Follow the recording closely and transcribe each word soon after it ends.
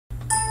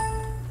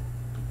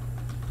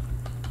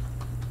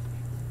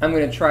I'm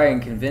going to try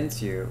and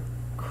convince you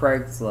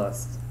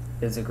Craigslist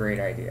is a great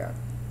idea.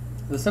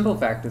 The simple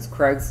fact is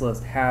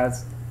Craigslist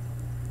has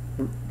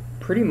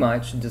pretty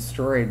much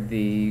destroyed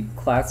the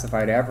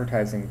classified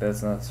advertising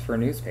business for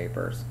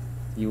newspapers.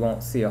 You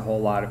won't see a whole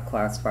lot of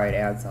classified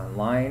ads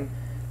online,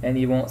 and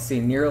you won't see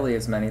nearly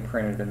as many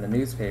printed in the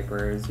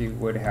newspaper as you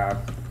would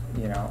have,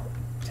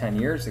 10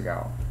 years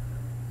ago.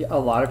 A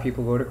lot of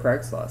people go to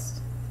Craigslist,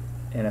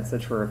 and it's a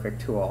terrific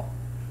tool.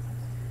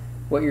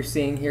 What you're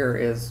seeing here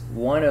is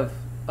one of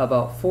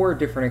about 4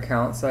 different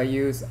accounts I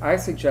use. I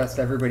suggest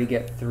everybody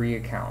get 3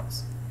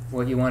 accounts.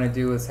 What you want to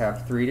do is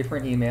have 3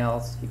 different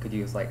emails. You could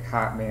use like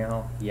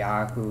Hotmail,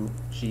 Yahoo,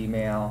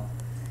 Gmail,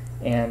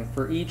 and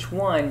for each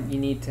one you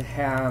need to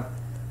have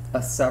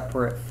a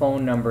separate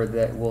phone number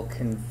that will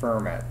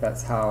confirm it.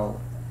 That's how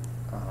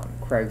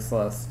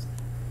Craigslist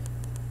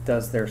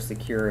does their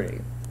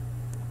security.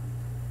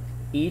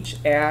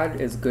 Each ad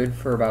is good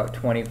for about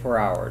 24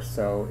 hours.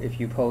 So if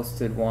you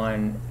posted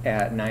one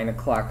at 9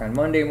 o'clock on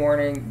Monday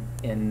morning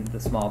in the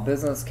small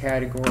business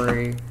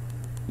category,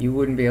 you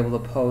wouldn't be able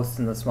to post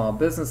in the small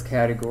business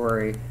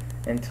category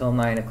until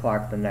 9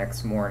 o'clock the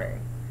next morning.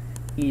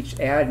 Each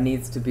ad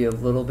needs to be a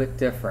little bit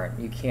different.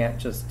 You can't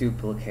just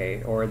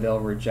duplicate or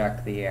they'll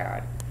reject the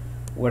ad.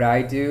 What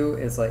I do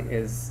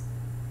is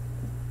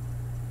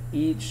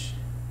each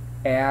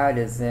ad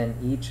is in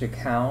each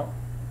account.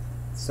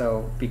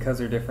 So because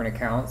they're different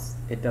accounts,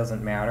 it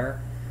doesn't matter.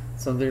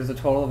 So there's a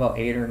total of about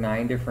 8 or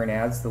 9 different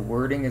ads. The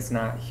wording is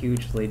not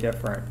hugely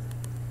different.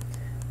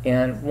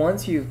 And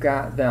once you've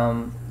got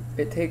them,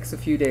 it takes a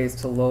few days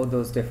to load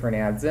those different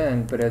ads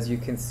in, but as you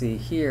can see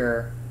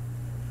here,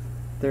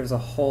 there's a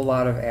whole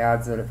lot of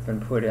ads that have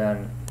been put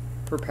in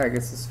for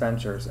Pegasus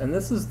Ventures. And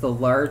this is the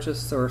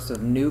largest source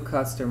of new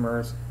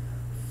customers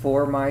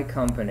for my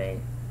company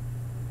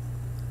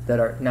that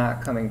are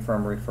not coming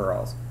from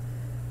referrals.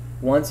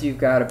 Once you've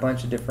got a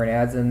bunch of different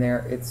ads in there,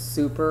 it's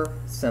super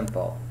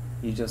simple.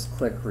 You just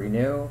click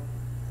renew,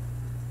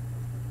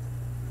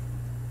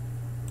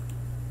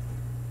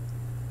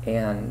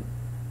 and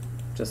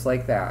just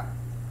like that,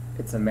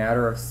 it's a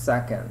matter of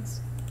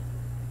seconds.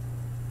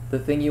 The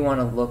thing you want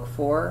to look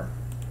for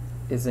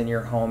is in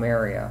your home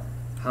area.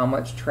 How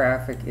much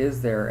traffic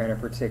is there in a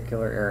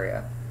particular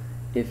area?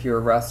 If you're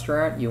a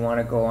restaurant, you want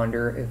to go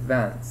under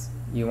events.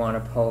 You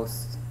want to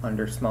post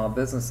under small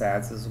business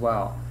ads as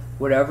well.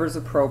 Whatever's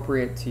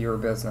appropriate to your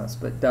business,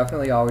 but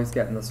definitely always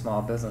get in the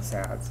small business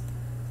ads.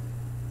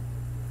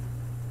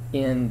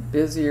 In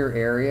busier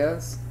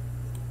areas,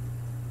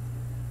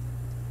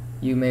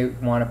 you may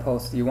want to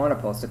post,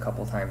 a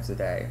couple times a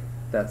day.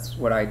 That's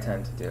what I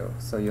tend to do.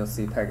 So you'll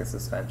see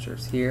Pegasus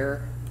Ventures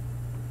here,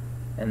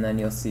 and then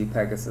you'll see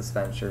Pegasus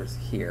Ventures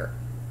here.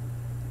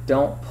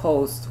 Don't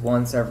post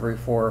once every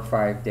 4 or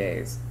 5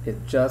 days.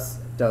 It just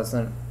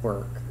doesn't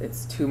work.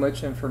 It's too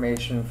much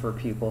information for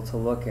people to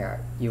look at.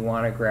 You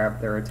want to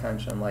grab their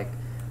attention. Like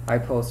I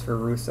post for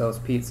Russo's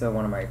Pizza,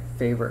 one of my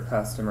favorite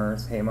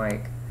customers. Hey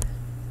Mike,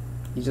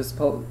 you just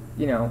put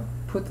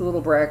the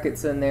little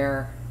brackets in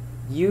there.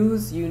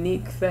 Use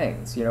unique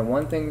things.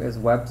 One thing as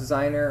web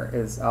designer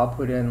is I'll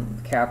put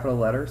in capital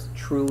letters,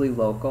 truly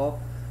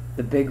local.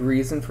 The big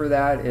reason for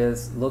that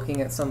is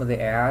looking at some of the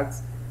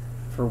ads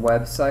for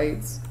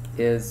websites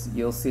is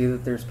you'll see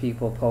that there's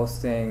people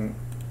posting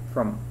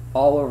from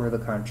all over the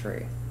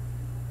country,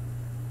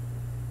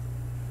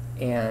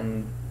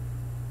 and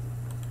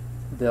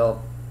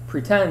they'll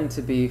pretend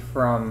to be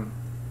from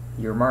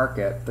your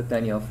market, but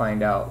then you'll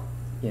find out,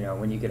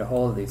 when you get a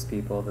hold of these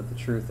people, that the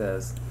truth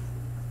is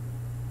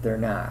they're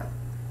not.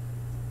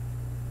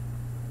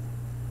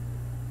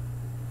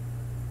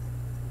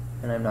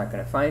 And I'm not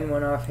going to find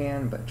one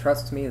offhand, but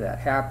trust me, that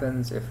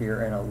happens. If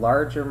you're in a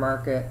larger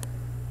market,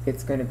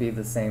 it's going to be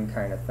the same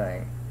kind of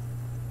thing.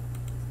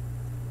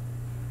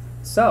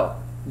 So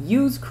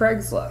use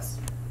Craigslist.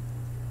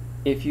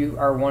 If you're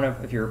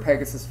a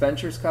Pegasus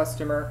Ventures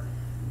customer,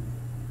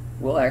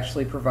 we'll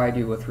actually provide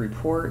you with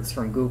reports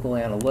from Google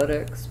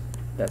Analytics.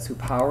 That's who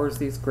powers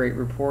these great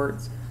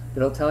reports.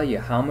 It'll tell you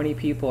how many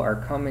people are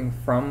coming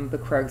from the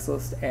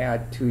Craigslist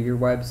ad to your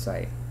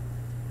website.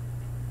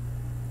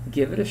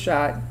 Give it a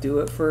shot. Do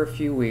it for a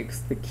few weeks.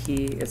 The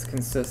key is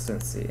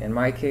consistency. In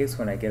my case,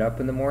 when I get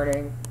up in the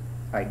morning,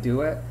 I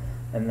do it,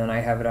 and then I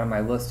have it on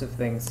my list of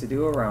things to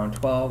do around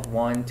 12,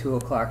 1, 2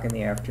 o'clock in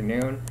the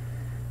afternoon.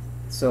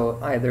 So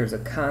there's a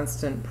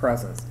constant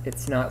presence.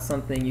 It's not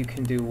something you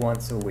can do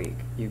once a week.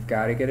 You've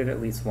got to get it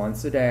at least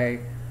once a day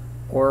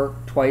or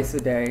twice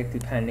a day,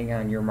 depending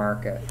on your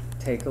market.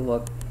 Take a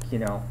look,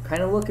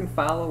 kind of look and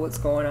follow what's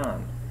going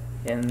on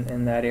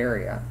in that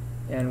area.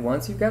 And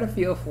once you've got a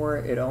feel for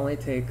it, it only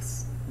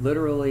takes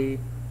literally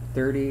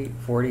 30,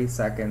 40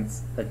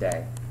 seconds a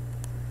day.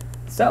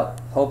 So,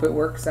 hope it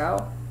works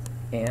out,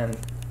 and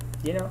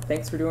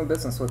thanks for doing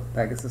business with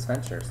Pegasus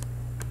Ventures.